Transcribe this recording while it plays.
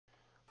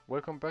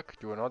Welcome back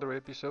to another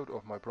episode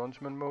of my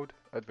Bronzeman Mode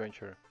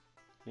adventure.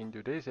 In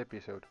today's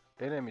episode,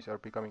 enemies are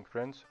becoming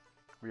friends,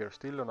 we are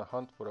still on a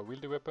hunt for a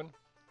wildy weapon,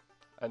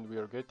 and we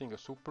are getting a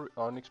super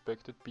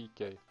unexpected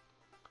PK.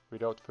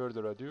 Without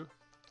further ado,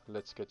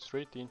 let's get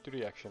straight into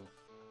the action.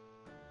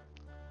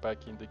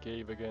 Back in the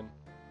cave again.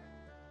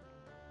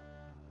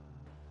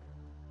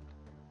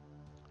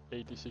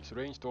 86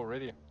 ranged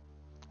already,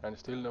 and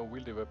still no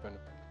wildy weapon.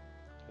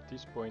 At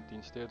this point,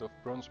 instead of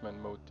Bronzeman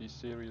Mode, this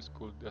series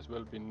could as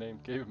well be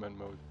named Caveman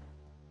Mode.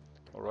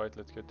 Alright,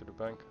 let's get to the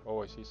bank.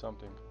 Oh, I see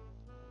something.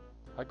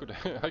 I could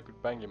I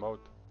could bang him out.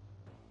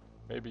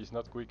 Maybe he's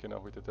not quick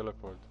enough with the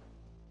teleport.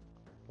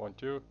 1,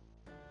 2,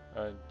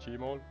 and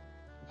Gmaul.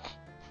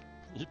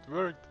 It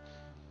worked!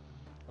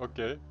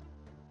 Okay.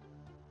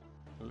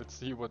 Let's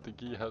see what the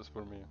key has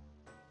for me.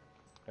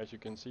 As you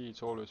can see,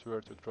 it's always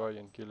worth to try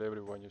and kill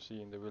everyone you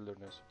see in the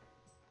wilderness.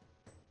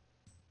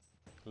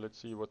 Let's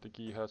see what the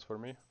key has for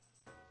me.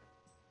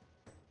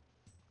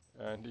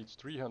 And it's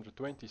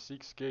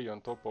 326k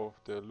on top of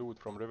the loot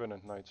from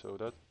Revenant Knight, so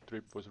that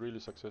trip was really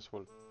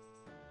successful.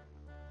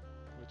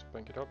 Let's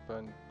bank it up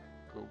and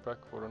go back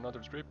for another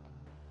trip.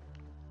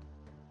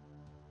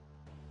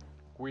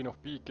 Queen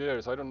of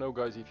PKers, I don't know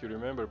guys if you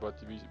remember, but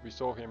we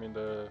saw him in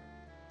the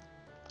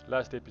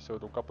last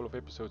episode or a couple of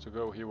episodes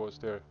ago. He was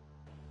there.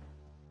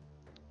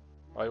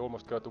 I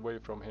almost got away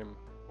from him.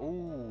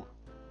 Ooh,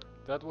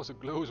 that was a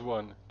close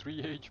one.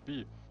 3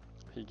 HP.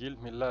 He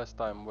killed me last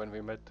time when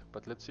we met,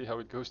 but let's see how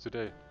it goes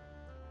today.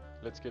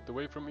 Let's get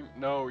away from him.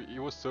 No, he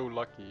was so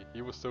lucky.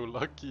 He was so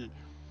lucky.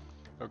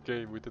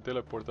 Okay, with the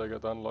teleport I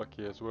got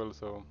unlucky as well,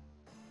 so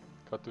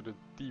got to the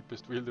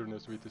deepest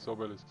wilderness with this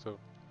obelisk, so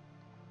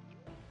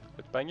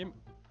let's bang him.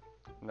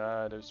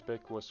 Nah, the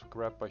spec was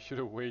crap. I should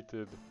have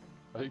waited.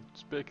 I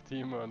spec'd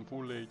him on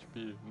full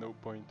HP. No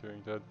point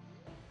doing that.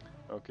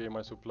 Okay,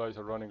 my supplies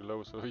are running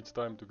low, so it's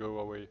time to go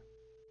away.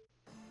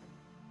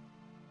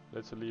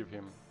 Let's leave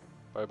him.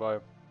 Bye bye.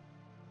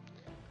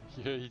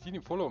 Yeah, he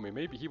didn't follow me.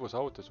 Maybe he was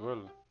out as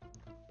well.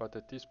 But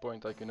at this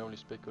point I can only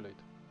speculate.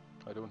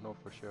 I don't know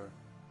for sure.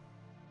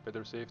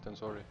 Better safe than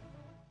sorry,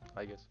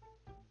 I guess.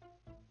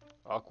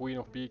 Ah, Queen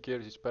of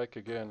PKers is back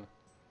again.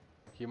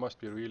 He must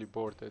be really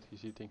bored that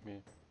he's eating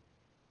me.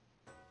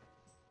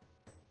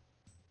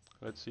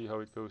 Let's see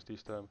how it goes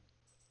this time.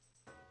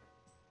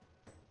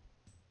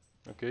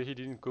 Okay, he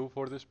didn't go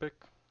for the spec.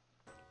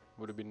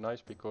 Would have been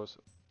nice because,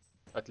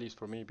 at least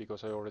for me,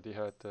 because I already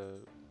had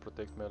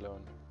protect melee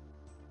on.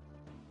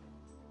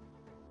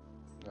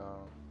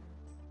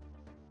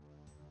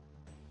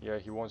 Yeah,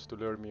 he wants to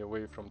lure me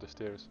away from the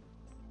stairs.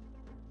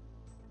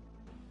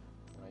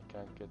 I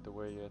can't get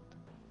away yet.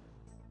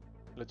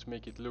 Let's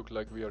make it look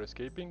like we are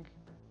escaping.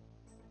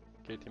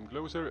 Get him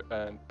closer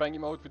and bang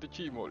him out with the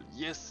Gmaul.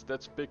 Yes,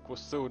 that spec was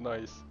so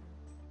nice.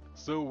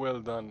 So well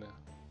done.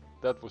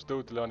 That was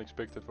totally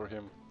unexpected for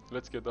him.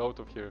 Let's get out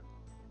of here.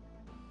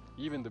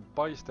 Even the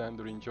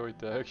bystander enjoyed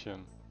the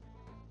action.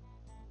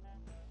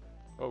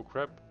 Oh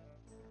crap.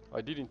 I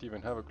didn't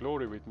even have a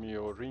glory with me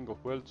or ring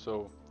of wealth,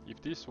 so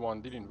if this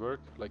one didn't work,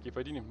 like if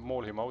I didn't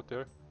maul him out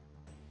there,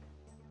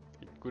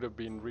 it could have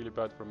been really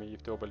bad for me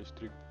if the obelisk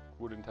trick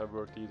wouldn't have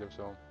worked either,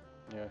 so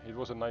yeah, it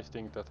was a nice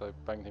thing that I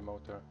banged him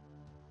out there.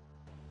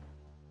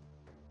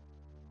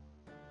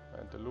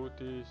 And the loot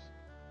is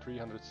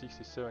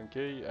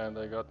 367k, and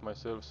I got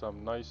myself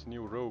some nice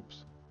new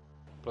robes,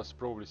 plus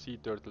probably sea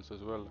turtles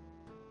as well.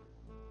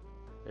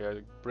 Yeah,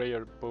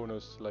 prayer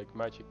bonus like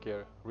magic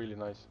gear, really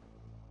nice.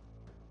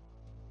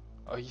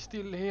 Oh, he's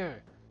still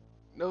here!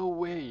 No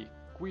way!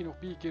 Queen of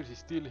PKers is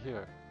still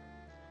here.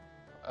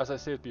 As I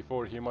said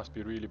before, he must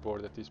be really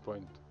bored at this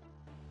point.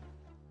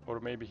 Or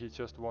maybe he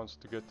just wants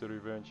to get the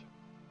revenge.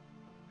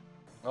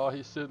 Oh,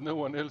 he said no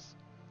one else.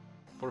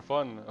 For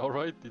fun.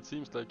 Alright, it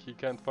seems like he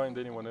can't find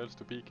anyone else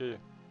to PK.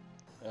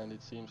 And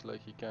it seems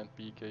like he can't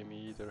PK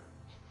me either.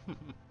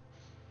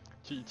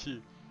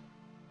 GG.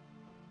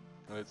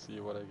 Let's see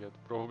what I get.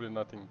 Probably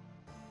nothing.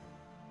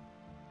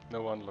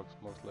 No unlocks,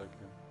 most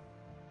likely.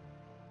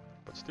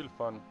 But still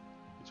fun.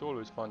 It's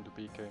always fun to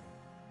PK.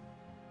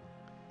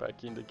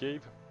 Back in the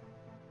cave.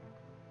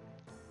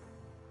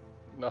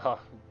 Nah,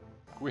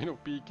 Queen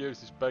of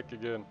PKers is back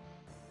again.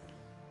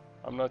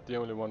 I'm not the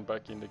only one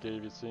back in the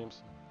cave, it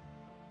seems.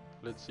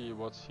 Let's see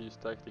what's his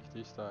tactic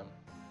this time.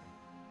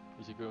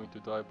 Is he going to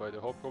die by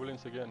the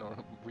hobgoblins again, or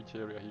which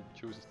area he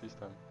chooses this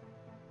time?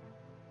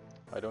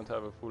 I don't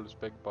have a full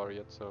spec bar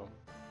yet, so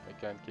I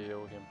can't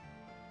KO him.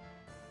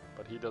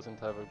 But he doesn't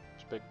have a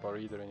spec bar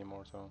either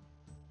anymore, so...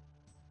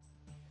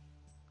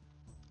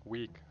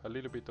 Weak. A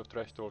little bit of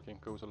trash talking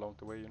goes along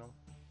the way, you know?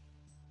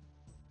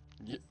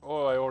 Yeah,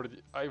 oh,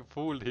 I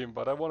fooled him,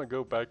 but I want to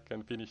go back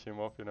and finish him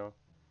off, you know?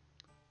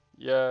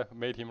 Yeah,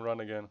 made him run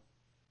again.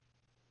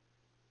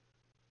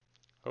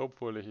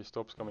 Hopefully he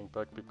stops coming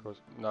back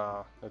because...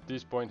 Nah, at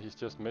this point he's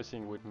just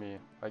messing with me.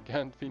 I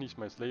can't finish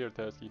my Slayer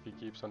task if he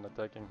keeps on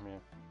attacking me.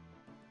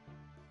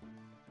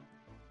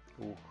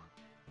 Ooh.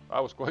 I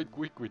was quite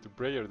quick with the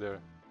prayer there.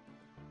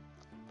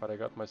 But I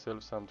got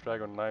myself some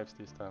dragon knives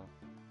this time.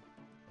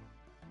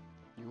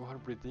 You are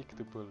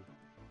predictable.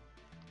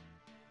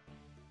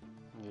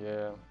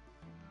 Yeah,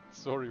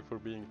 sorry for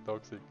being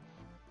toxic.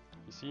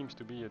 He seems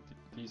to be a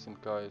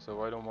decent guy,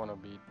 so I don't wanna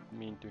be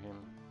mean to him.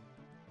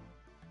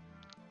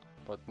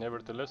 But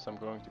nevertheless, I'm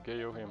going to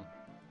KO him.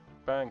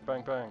 Bang,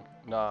 bang, bang.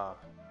 Nah,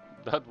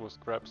 that was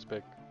crap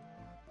spec.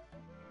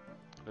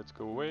 Let's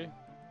go away.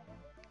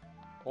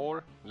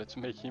 Or let's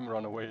make him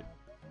run away.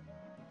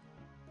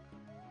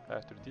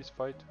 After this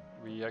fight,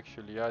 we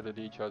actually added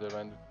each other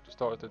and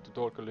started to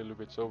talk a little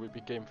bit, so we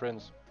became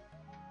friends.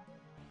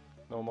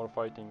 No more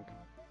fighting.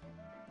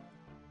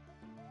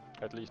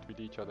 At least with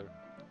each other.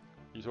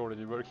 He's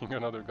already working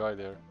another guy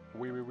there.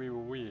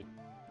 Wee.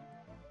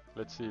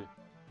 Let's see.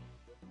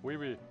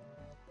 Wee.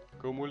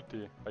 Go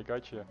multi. I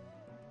gotcha.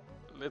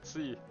 Let's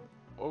see.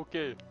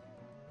 Okay.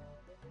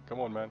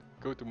 Come on, man.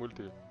 Go to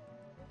multi.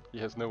 He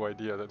has no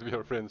idea that we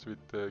are friends with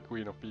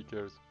Queen of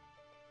PKers.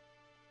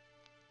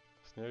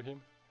 Snare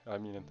him? I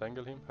mean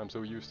entangle him? I'm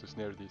so used to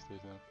snare these days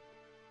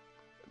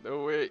now.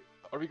 No way!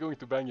 Are we going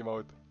to bang him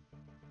out?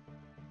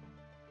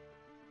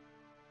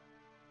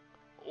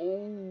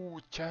 Oh,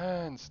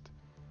 chanced!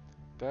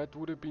 That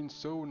would have been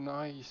so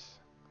nice.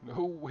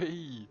 No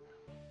way!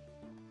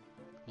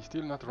 He's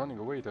still not running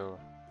away though.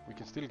 We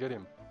can still get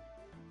him.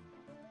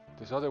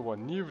 This other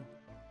one, new.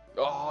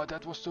 Oh,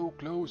 that was so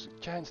close.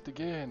 Chanced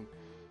again.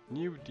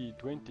 New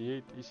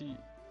D28. Is he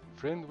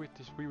friend with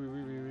this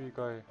wee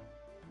guy?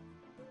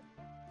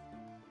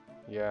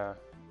 Yeah.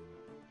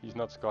 He's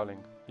not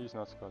sculling. He's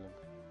not sculling.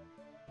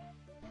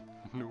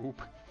 Noob.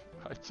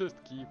 I just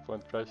keep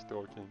on trash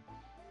talking.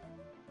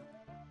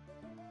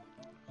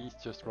 He's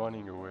just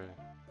running away.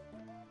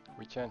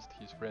 We chanced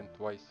his friend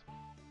twice.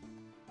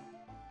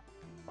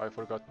 I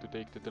forgot to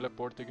take the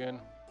teleport again.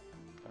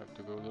 I have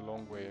to go the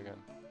long way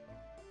again.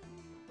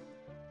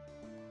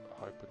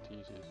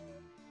 Hypothesis.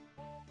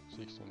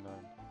 69.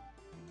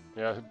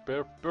 Yeah,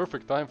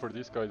 perfect time for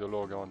this guy to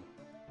log on.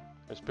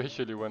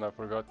 Especially when I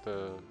forgot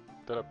the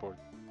teleport.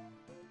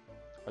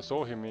 I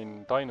saw him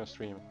in Dino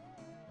stream.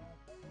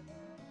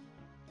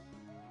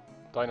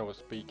 Dino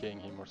was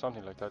PKing him or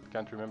something like that.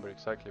 Can't remember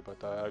exactly,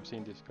 but I've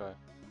seen this guy.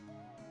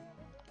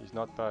 He's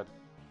not bad.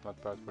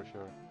 Not bad for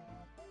sure.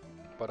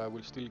 But I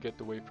will still get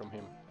away from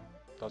him.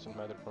 Doesn't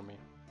matter for me.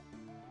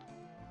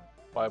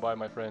 Bye bye,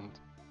 my friend.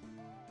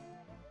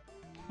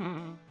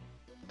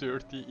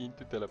 30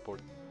 into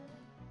teleport.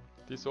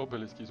 This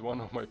obelisk is one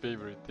of my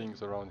favorite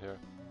things around here.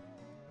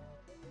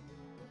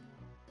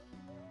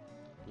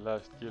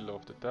 Last kill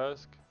of the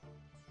task.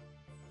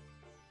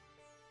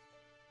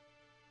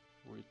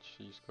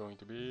 Which is going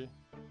to be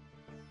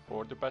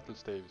for the battle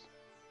staves.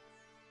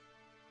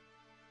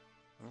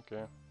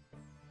 Okay.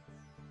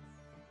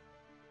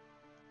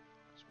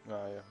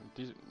 Yeah.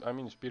 I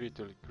mean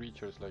spiritual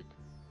creatures, like...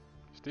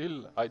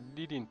 Still, I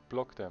didn't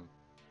block them.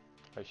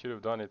 I should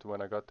have done it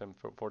when I got them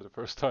for the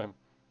first time.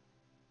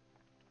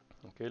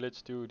 Okay,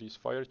 let's do this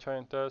fire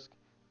giant task.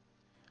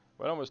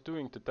 When I was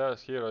doing the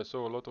task here, I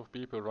saw a lot of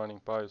people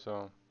running by,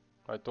 so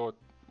I thought,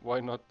 why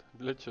not?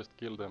 Let's just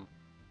kill them.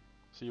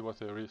 See what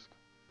they risk.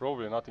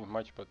 Probably nothing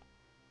much, but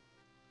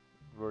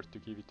worth to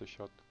give it a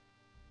shot.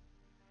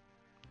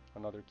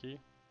 Another key.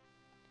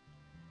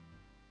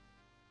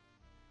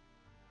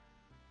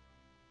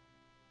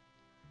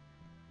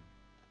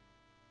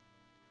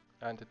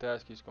 And the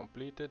task is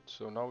completed,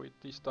 so now it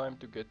is time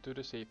to get to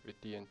the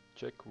safety and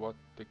check what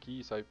the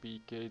keys I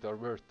PK'd are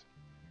worth.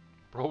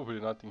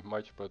 Probably nothing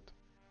much, but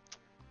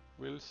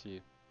we'll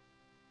see.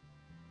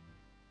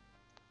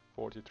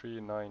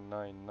 43, 9,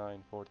 9,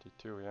 9,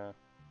 42, yeah.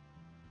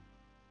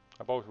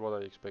 About what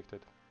I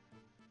expected.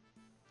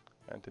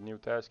 And the new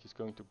task is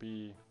going to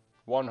be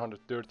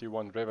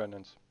 131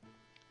 revenants.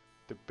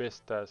 The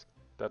best task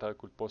that I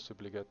could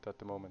possibly get at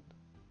the moment.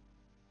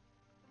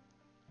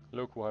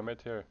 Look who I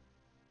met here.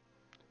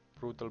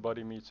 Brutal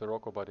body meets a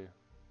Rocco body.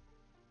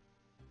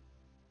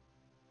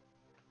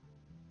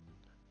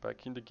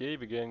 Back in the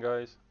cave again,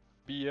 guys.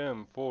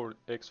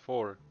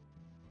 BM4X4.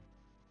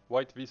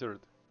 White wizard.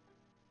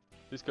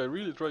 This guy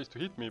really tries to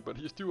hit me, but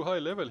he's too high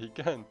level, he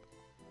can't.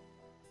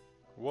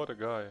 What a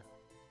guy.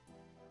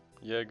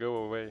 Yeah, go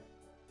away.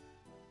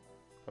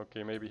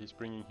 Okay, maybe he's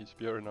bringing his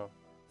spear now.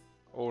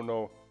 Oh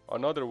no,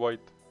 another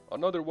white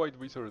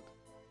wizard.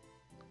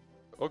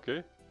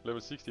 Okay,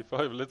 level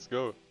 65, let's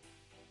go.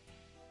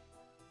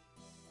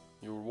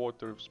 Your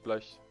water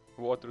splash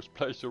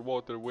or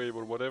water wave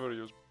or whatever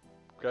you're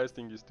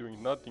casting is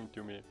doing nothing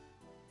to me.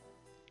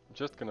 I'm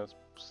just gonna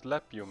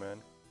slap you,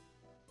 man.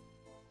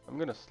 I'm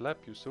gonna slap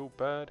you so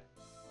bad.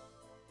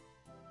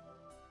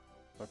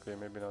 Okay,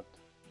 maybe not.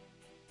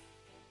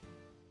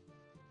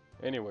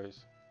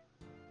 Anyways.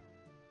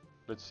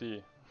 Let's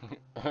see.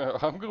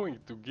 I'm going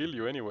to kill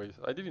you anyways.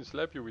 I didn't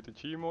slap you with a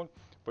Gmod,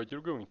 but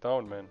you're going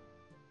down, man.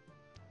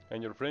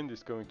 And your friend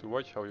is going to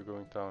watch how you're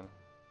going down.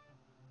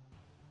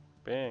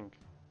 Bang.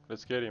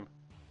 Let's get him.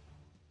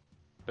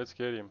 Let's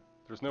get him.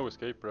 There's no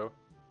escape, bro.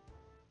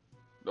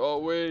 No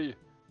way!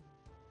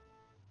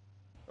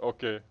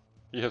 Okay.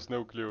 He has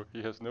no clue.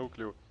 He has no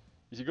clue.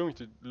 Is he going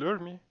to lure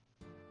me?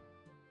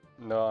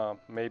 Nah,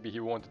 maybe he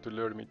wanted to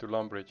lure me to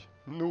Lumbridge.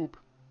 Noob.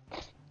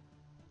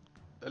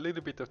 a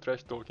little bit of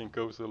trash talking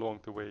goes along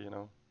the way, you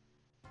know.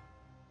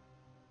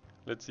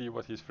 Let's see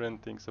what his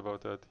friend thinks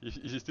about that.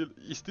 He's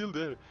still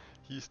there.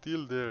 He's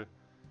still there.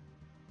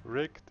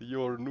 Wrecked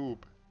your noob.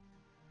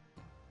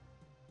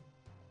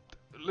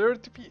 Learn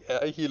to be.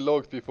 He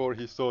logged before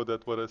he saw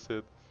that what I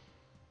said.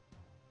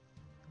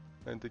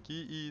 And the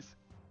key is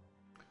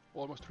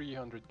almost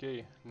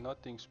 300k.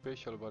 Nothing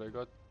special, but I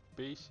got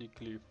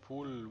basically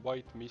full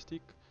white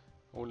mystic,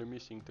 only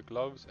missing the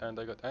gloves, and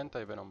I got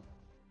anti-venom,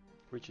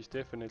 which is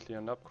definitely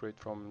an upgrade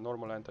from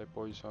normal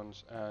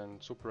anti-poisons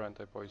and super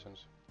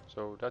anti-poisons.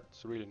 So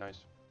that's really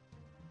nice.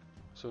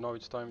 So now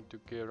it's time to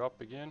gear up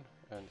again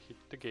and hit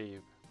the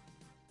cave.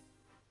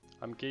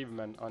 I'm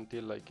caveman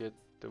until I get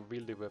the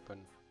wildy weapon.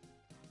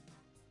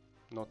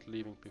 Not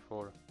leaving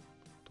before.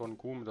 Ton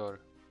Kumdar.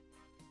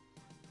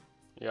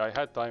 Yeah, I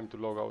had time to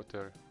log out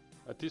there.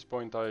 At this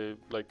point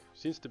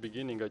since the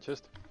beginning I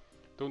just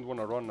don't want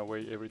to run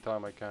away every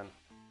time I can.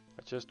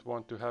 I just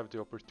want to have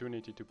the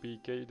opportunity to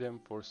PK them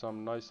for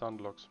some nice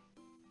unlocks.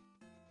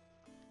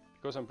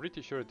 Because I'm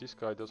pretty sure this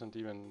guy doesn't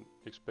even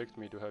expect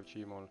me to have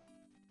Gmol.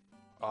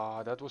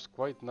 Ah, that was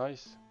quite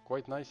nice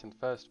and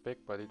fast spec,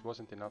 but it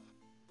wasn't enough.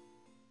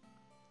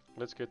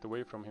 Let's get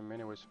away from him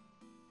anyways.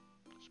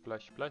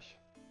 Splash, splash.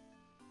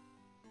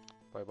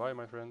 Bye bye,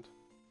 my friend.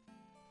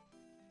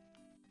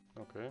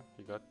 Okay,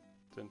 he got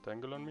the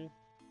entangle on me.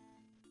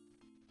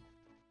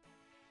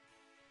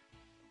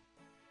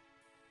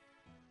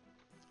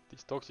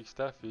 This toxic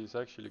staff is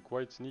actually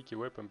quite sneaky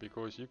weapon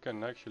because you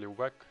can actually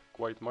whack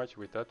quite much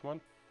with that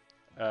one.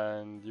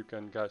 And you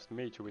can cast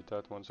mage with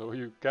that one, so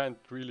you can't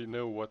really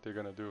know what they're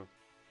gonna do.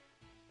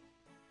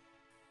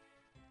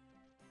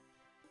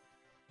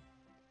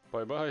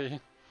 Bye bye.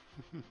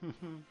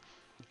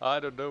 I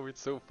don't know,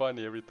 it's so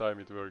funny every time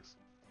it works.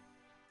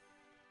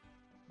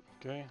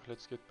 Okay,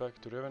 let's get back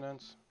to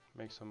Revenants,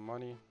 make some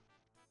money,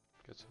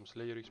 get some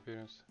Slayer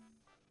experience.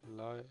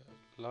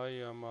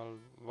 Liam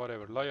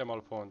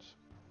Alphonse,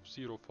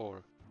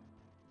 04.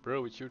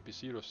 Bro, it should be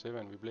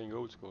 07, we're playing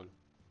old school.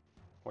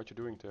 What you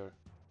doing there?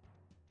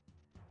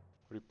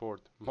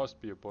 Report,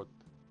 must be a bot.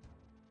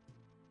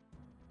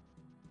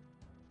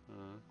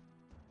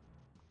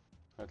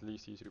 At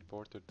least he's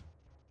reported.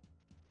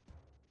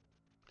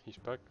 He's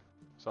back.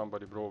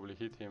 Somebody probably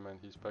hit him and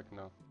he's back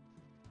now.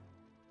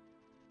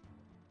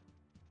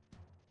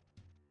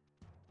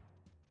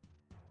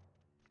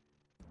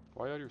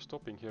 Why are you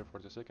stopping here for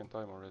the second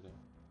time already?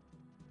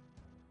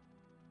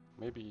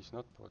 Maybe he's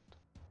not bot.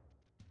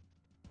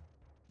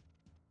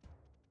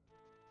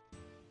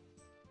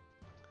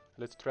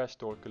 Let's trash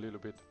talk a little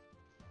bit.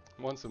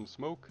 Want some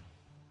smoke?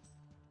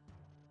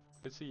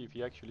 Let's see if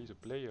he actually is a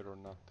player or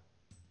not.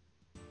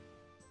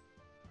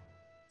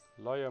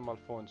 Liam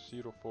Alphonse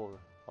 04.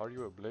 Are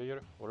you a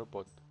player or a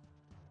bot?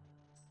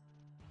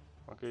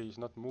 Okay, he's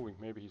not moving.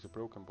 Maybe he's a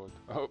broken bot.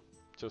 Oh,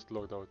 just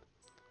logged out.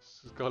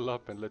 Skull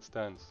up and let's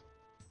dance.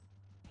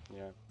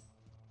 Yeah.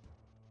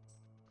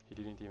 He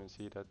didn't even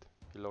see that.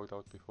 He logged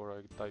out before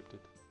I typed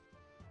it.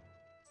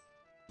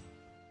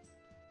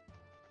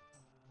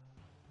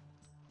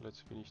 Let's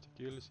finish the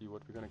kill, see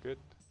what we're gonna get.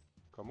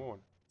 Come on.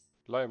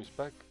 Liam is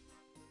back.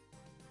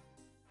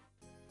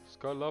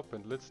 Skull up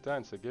and let's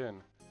dance again.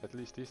 At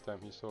least this time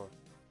he saw.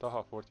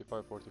 Taha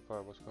 45, what's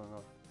going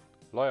on?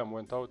 Liam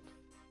went out.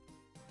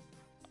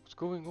 What's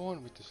going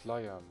on with this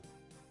Liam?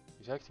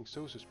 He's acting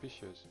so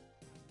suspicious.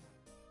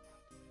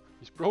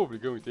 He's probably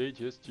going to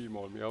AGS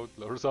Gmall me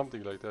outlaw or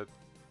something like that.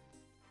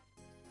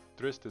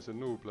 Dressed as a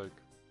noob like.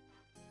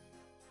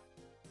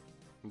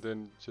 And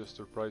then just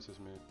surprises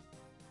me.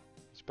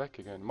 He's back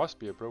again. Must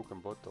be a broken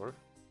bot or?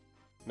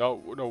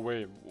 No, no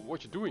way.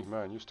 What you doing,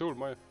 man? You stole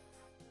my...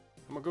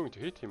 Am I going to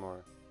hit him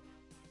or?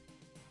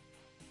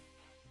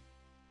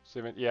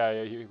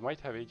 Yeah, he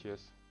might have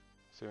AGS.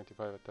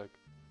 75 attack.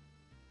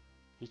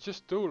 He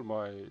just stole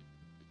my...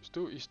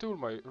 He stole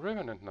my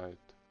Revenant Knight.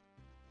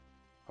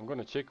 I'm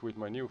gonna check with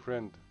my new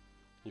friend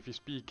if he's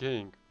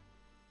PKing.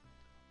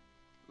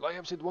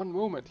 Liam said one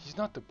moment, he's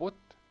not the bot.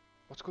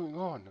 What's going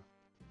on?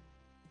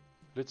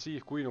 Let's see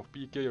if Queen of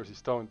PKers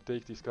is down to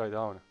take this guy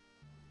down.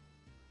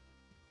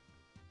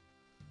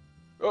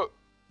 Oh!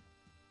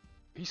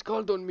 He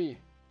skulled on me!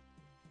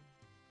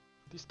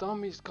 This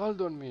dummy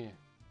skulled on me!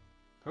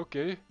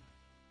 Okay,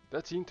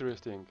 that's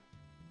interesting.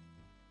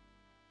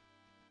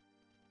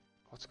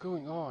 What's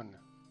going on?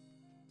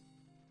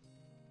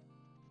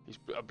 His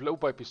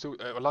blowpipe is so...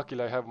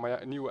 luckily I have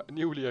my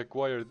newly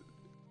acquired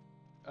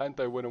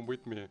anti-venom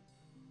with me.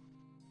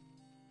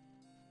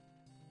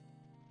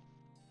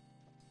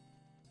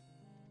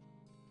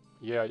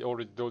 Yeah, I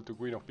already told the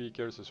Queen of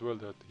PKers as well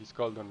that he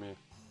skulled on me.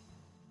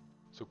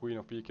 So Queen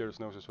of PKers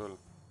knows as well.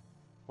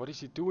 What is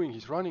he doing?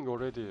 He's running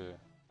already.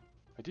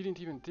 I didn't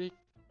even take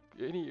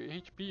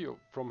any HP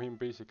from him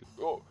basically.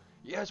 Oh,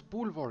 he has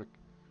Bulwark.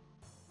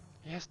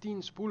 He has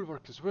Dean's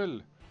Bulwark as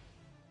well.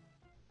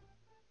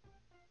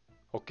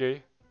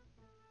 Okay.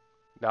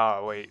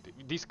 Nah, wait.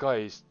 This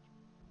guy is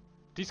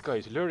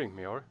luring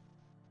me, or?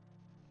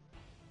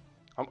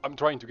 I'm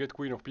trying to get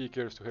Queen of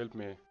PKers to help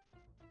me.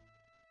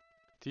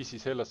 This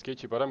is hella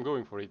sketchy, but I'm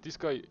going for it. This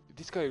guy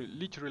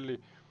literally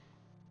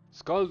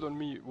skulled on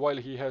me while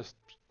he has...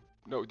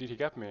 No, did he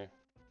gap me?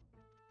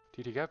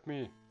 Did he gap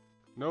me?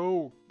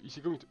 No! Is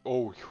he going to...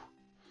 Oh,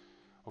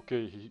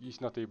 okay,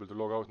 he's not able to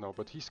log out now,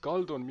 but he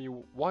skulled on me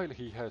while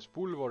he has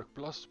bulwark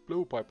plus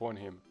blowpipe on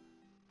him.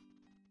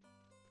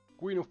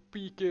 Queen of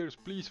PKers,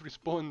 please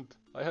respond.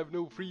 I have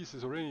no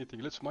freezes or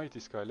anything. Let's smite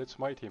this guy. Let's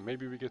smite him.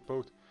 Maybe we get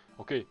both.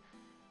 Okay.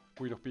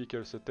 Queen of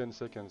PKers at 10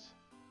 seconds.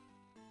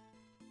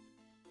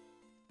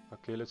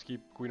 Okay, let's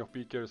keep Queen of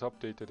PKers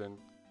updated and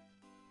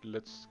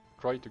let's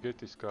try to get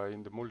this guy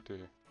in the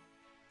multi.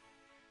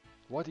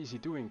 What is he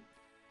doing?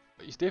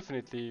 He's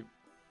definitely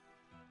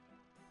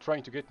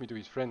trying to get me to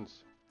his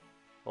friends.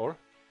 Or?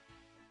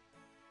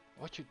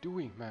 What you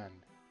doing, man?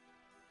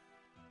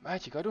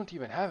 Magic, I don't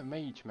even have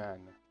mage, man.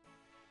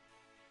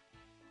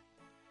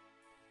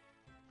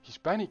 He's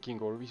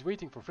panicking or he's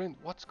waiting for friend.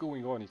 What's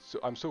going on?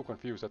 I'm so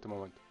confused at the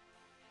moment.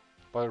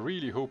 But I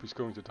really hope he's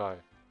going to die.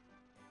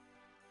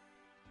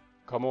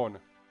 Come on.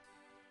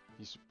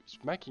 He's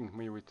smacking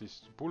me with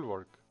this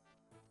bulwark.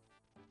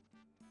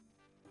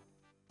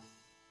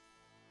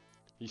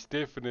 He's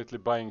definitely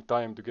buying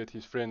time to get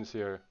his friends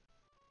here.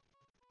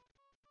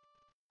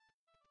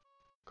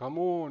 Come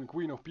on,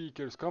 Queen of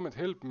Peakers, come and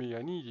help me,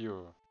 I need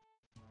you.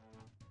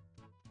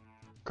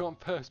 Come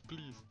fast,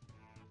 please.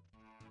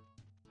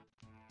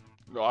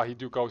 No, he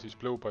took out his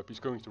blowpipe, he's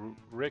going to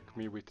wreck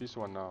me with this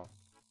one now.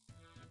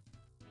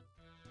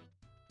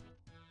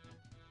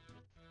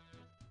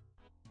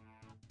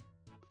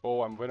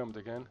 Oh, I'm venomed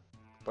again.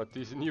 But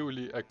this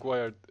newly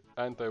acquired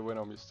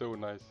anti-venom is so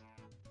nice.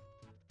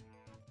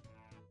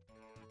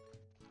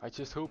 I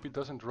just hope it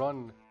doesn't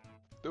run.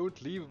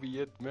 Don't leave me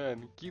yet,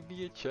 man. Give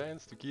me a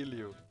chance to kill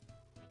you.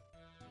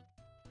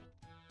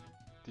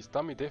 This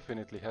dummy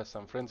definitely has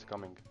some friends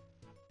coming.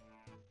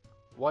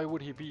 Why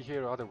would he be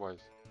here otherwise?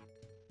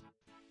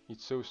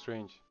 It's so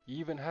strange. He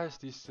even has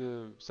this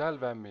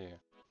salve.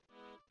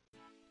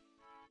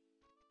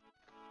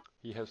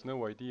 He has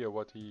no idea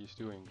what he is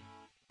doing.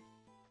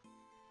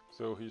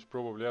 So he's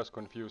probably as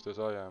confused as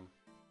I am.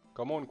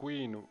 Come on,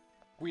 Queen.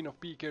 Queen of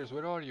Peakers,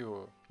 where are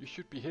you? You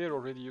should be here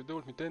already, you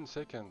told me 10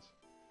 seconds.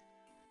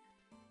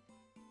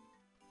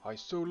 I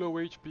so low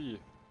HP.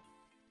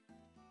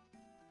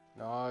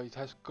 Nah, it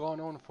has gone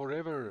on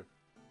forever.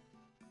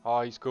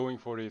 Ah, he's going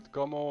for it.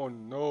 Come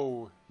on,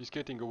 no, he's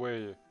getting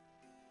away.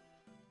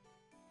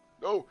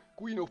 No,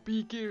 Queen of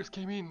Peakers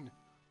came in.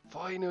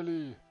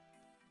 Finally.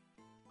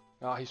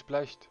 Ah, he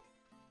splashed.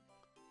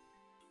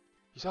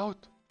 He's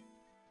out.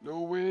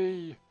 No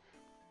way.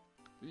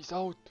 He's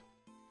out.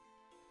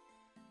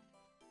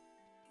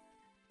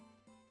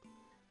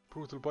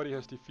 Brutal Buddy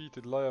has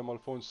defeated Liam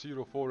Alphonse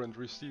 04 and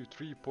received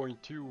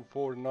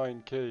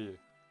 3.249k.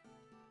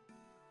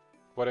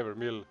 Whatever,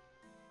 mil.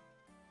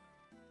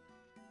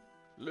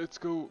 Let's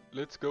go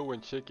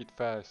and check it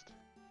fast.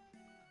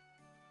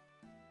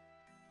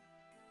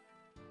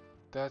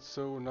 That's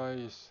so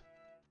nice.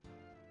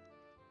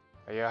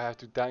 Yeah, I have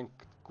to thank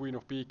Queen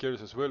of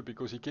Peakers as well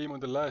because he came on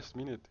the last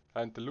minute.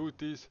 And the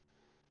loot is...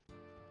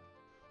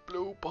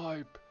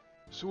 Blowpipe!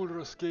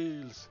 Sulra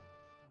Scales!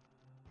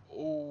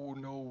 Oh,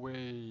 no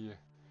way.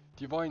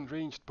 Divine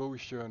Ranged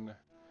Potion.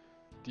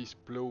 This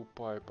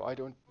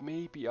blowpipe.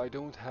 Maybe I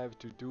don't have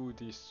to do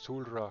this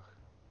Sulra.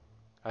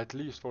 At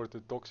least for the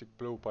toxic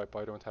blowpipe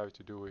I don't have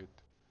to do it.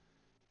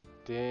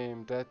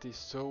 Damn, that is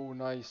so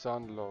nice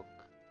unlock.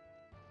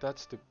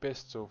 That's the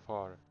best so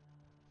far.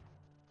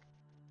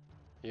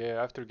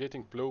 Yeah, after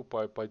getting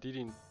blowpipe I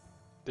didn't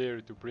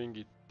dare to bring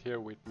it here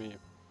with me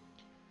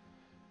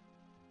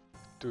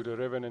to the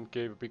Revenant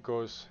Cave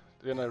because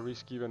then I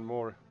risk even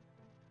more.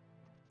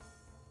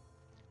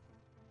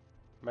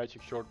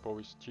 Magic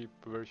Shortbow is cheap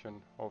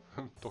version of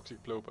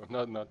toxic blowpipe.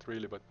 Not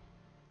really, but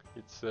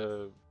it's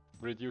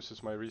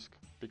reduces my risk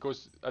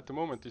because at the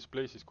moment this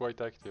place is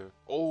quite active.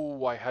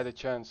 Oh, I had a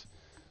chance.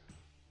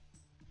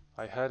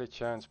 I had a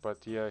chance,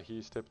 but yeah,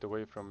 he stepped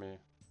away from me.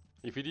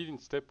 If he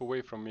didn't step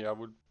away from me, I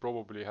would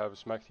probably have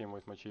smacked him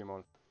with my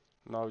Gmol.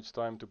 Now it's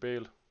time to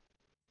bail.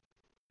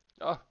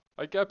 Ah,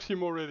 I gapped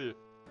him already.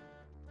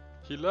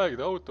 He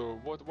lagged out or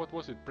what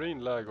was it? Brain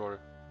lag or...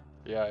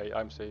 Yeah,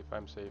 I'm safe,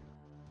 I'm safe.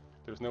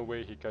 There's no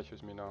way he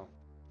catches me now.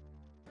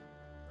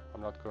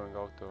 I'm not going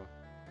out though.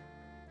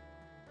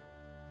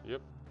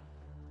 Yep.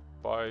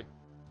 Bye,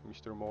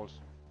 Mr. Moles.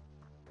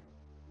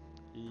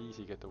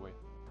 Easy getaway.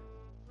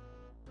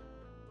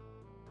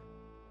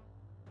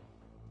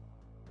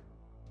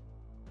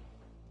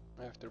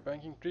 After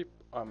banking trip,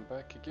 I'm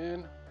back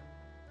again.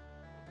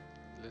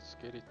 Let's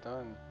get it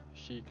done.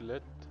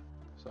 Shiglet.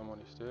 Someone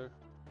is there.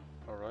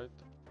 Alright.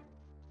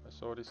 I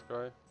saw this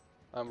guy.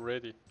 I'm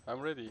ready.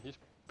 I'm ready. He's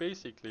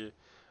basically...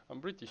 I'm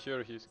pretty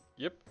sure he's...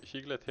 Yep,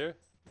 Shiglet here.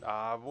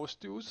 Ah, I was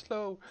too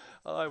slow.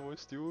 I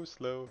was too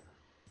slow.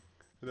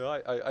 No,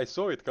 I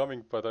saw it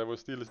coming, but I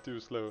was still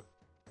too slow.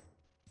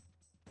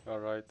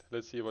 Alright,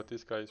 let's see what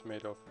this guy is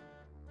made of.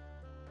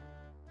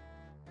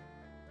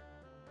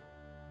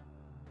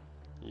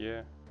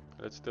 Yeah,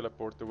 let's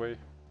teleport away.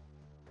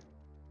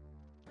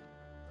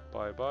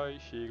 Bye bye,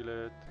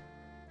 Shiglet.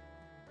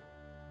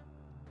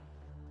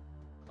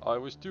 I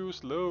was too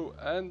slow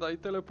and I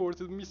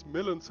teleported Miss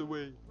Melons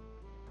away.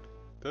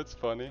 That's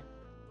funny.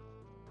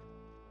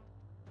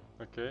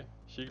 Okay,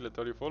 Shiglet,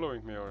 are you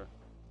following me or?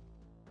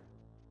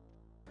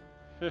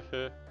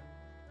 Hehe.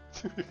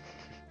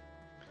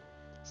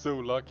 So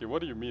lucky.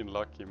 What do you mean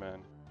lucky,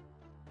 man?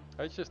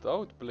 I just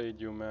outplayed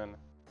you, man.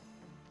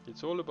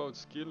 It's all about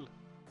skill.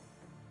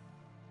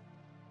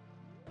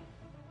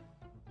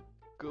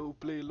 Go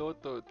play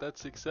Lotto.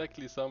 That's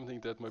exactly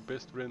something that my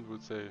best friend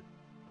would say.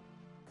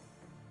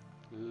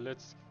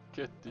 Let's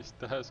get this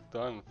task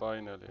done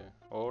finally.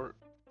 Or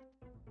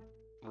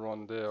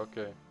run there.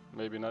 Okay,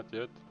 maybe not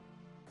yet.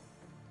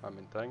 I'm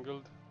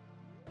entangled.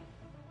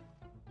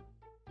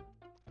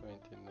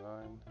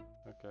 29.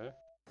 Okay.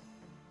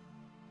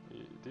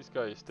 This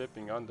guy is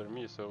stepping under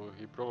me, so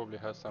he probably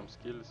has some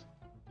skills.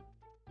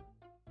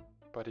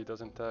 But he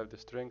doesn't have the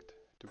strength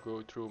to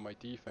go through my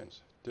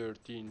defense.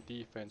 13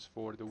 defense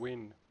for the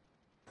win.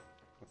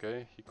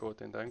 Okay, he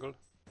caught entangle.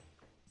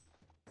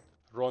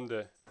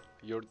 Ronde,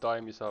 your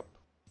time is up.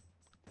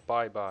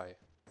 Bye bye.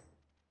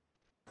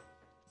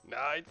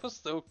 Nah, it was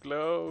so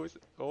close.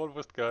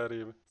 Almost got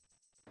him.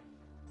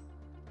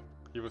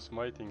 He was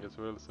smiting as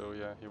well, so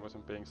yeah, he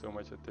wasn't paying so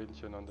much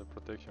attention on the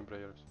protection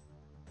prayers.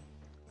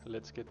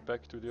 Let's get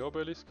back to the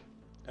obelisk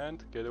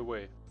and get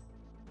away.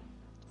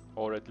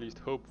 Or at least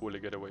hopefully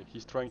get away.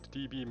 He's trying to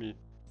DB me.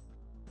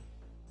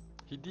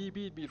 He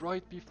DB'd me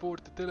right before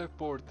the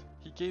teleport.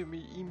 He gave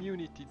me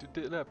immunity to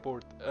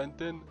teleport and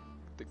then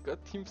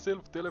got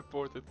himself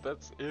teleported.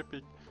 That's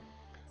epic.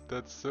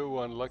 That's so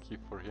unlucky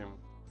for him.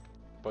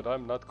 But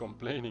I'm not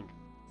complaining.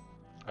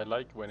 I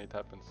like when it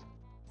happens.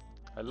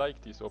 I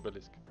like this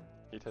obelisk.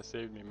 It has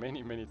saved me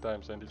many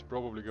times and it's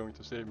probably going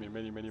to save me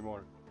many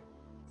more.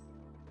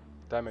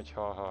 Damage,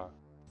 haha.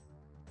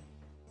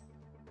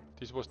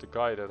 This was the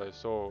guy that I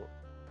saw.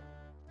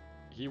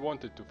 He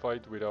wanted to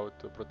fight without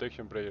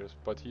protection prayers,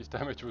 but his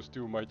damage was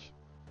too much.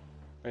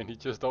 And he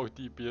just out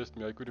DPS'd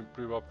me, I couldn't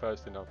prove up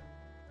fast enough.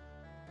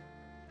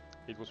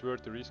 It was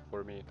worth the risk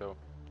for me though,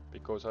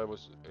 because I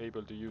was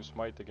able to use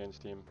smite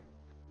against him.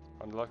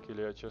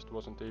 Unluckily I just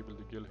wasn't able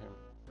to kill him.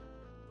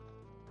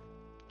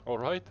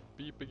 Alright,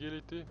 beep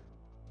agility.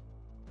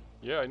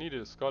 Yeah, I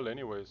needed a skull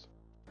anyways.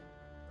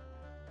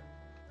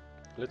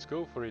 Let's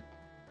go for it.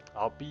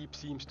 Our beep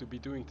seems to be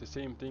doing the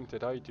same thing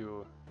that I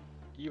do.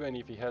 Even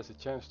if he has a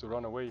chance to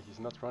run away, he's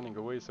not running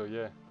away, so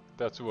yeah,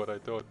 that's what I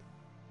thought.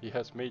 He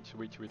has mage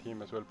switch with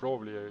him as well,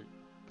 probably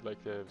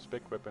like a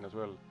spec weapon as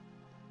well.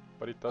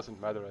 But it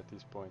doesn't matter at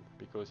this point,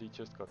 because he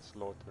just got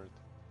slaughtered.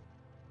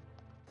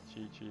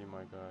 GG,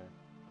 my guy.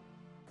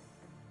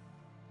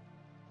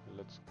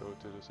 Let's go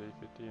to the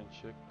safety and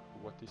check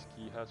what this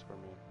key has for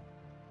me.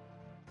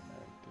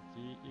 And the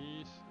key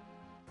is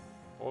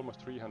almost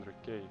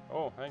 300k.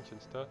 Oh,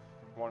 ancient stuff,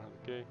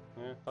 100k,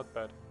 yeah, not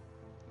bad.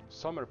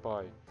 Summer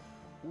pie.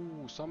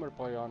 Ooh, summer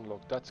pie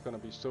unlock. That's gonna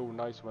be so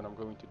nice when I'm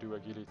going to do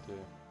agility.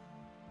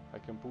 I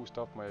can boost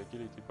up my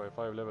agility by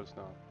 5 levels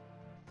now.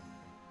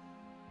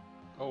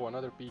 Oh,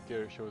 another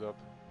PKer showed up.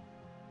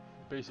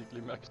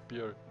 Basically maxed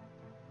PR.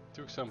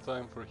 Took some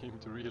time for him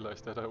to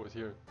realize that I was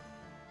here.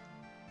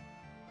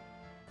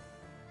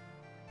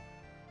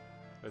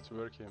 Let's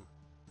work him.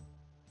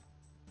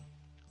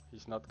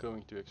 He's not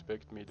going to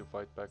expect me to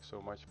fight back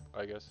so much,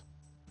 I guess.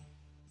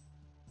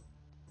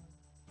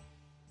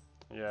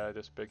 Yeah,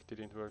 the spec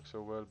didn't work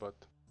so well, but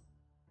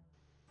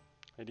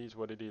it is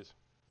what it is.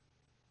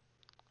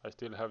 I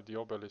still have the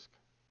obelisk.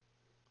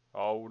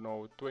 Oh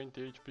no,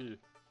 20 HP.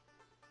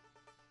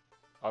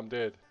 I'm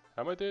dead.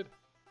 Am I dead?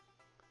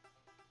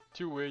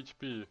 2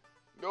 HP.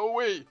 No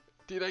way!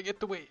 Did I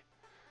get away?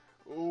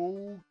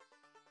 Oh,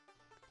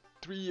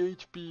 3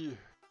 HP.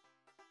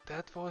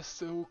 That was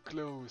so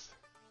close.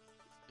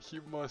 He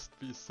must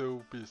be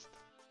so pissed.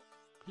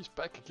 He's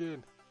back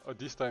again. Oh,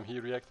 this time he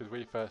reacted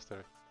way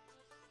faster.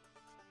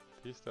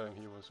 This time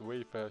he was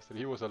way faster.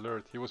 He was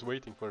alert. He was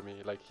waiting for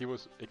me. Like he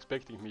was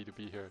expecting me to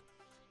be here.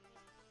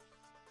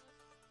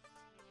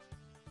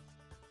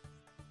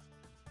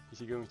 Is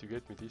he going to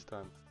get me this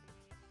time?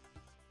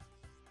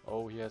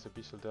 Oh, he has a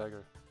Abyssal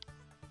Dagger.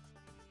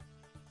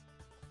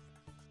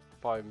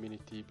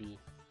 5-minute TB.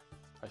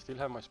 I still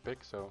have my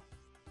spec, so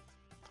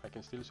I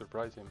can still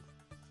surprise him.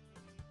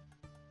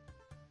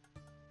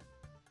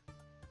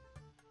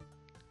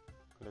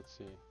 Let's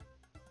see.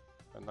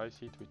 A nice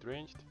hit with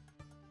ranged.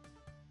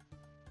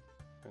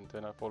 And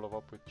then I follow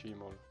up with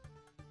Gmol.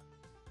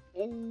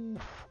 Oh,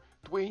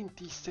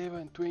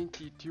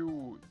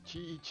 27-22.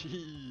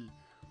 GG.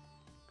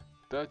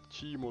 That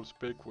Gmol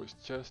spec was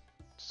just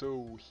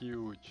so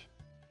huge.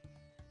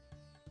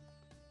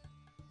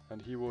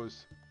 And he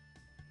was...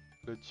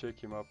 Let's check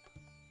him up.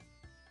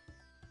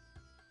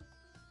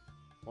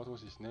 What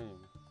was his name?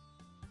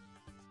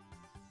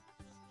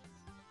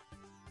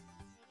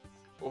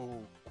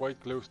 Oh, quite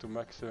close to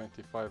max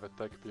 75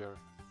 attack PR.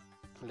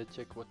 Let's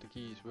check what the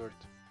key is worth.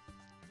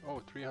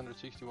 Oh,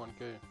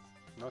 361k.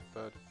 Not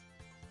bad.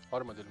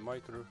 Armadillo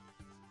Mitre.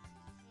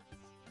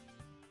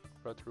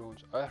 Rat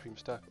runes. Ahrim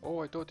staff. Oh,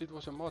 I thought it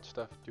was a mod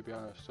staff, to be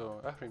honest.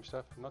 So Ahrim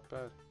staff, not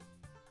bad.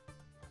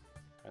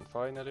 And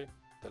finally,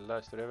 the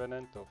last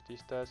revenant of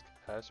this task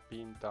has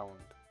been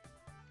downed.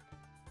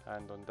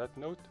 And on that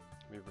note,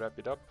 we wrap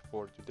it up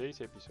for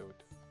today's episode.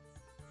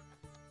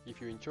 If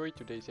you enjoyed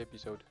today's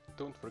episode,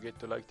 don't forget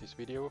to like this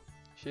video,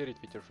 share it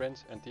with your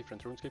friends and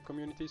different RuneScape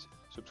communities,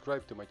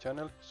 subscribe to my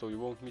channel so you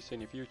won't miss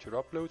any future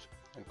uploads,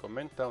 and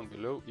comment down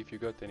below if you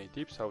got any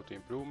tips how to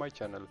improve my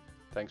channel.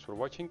 Thanks for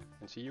watching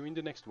and see you in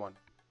the next one.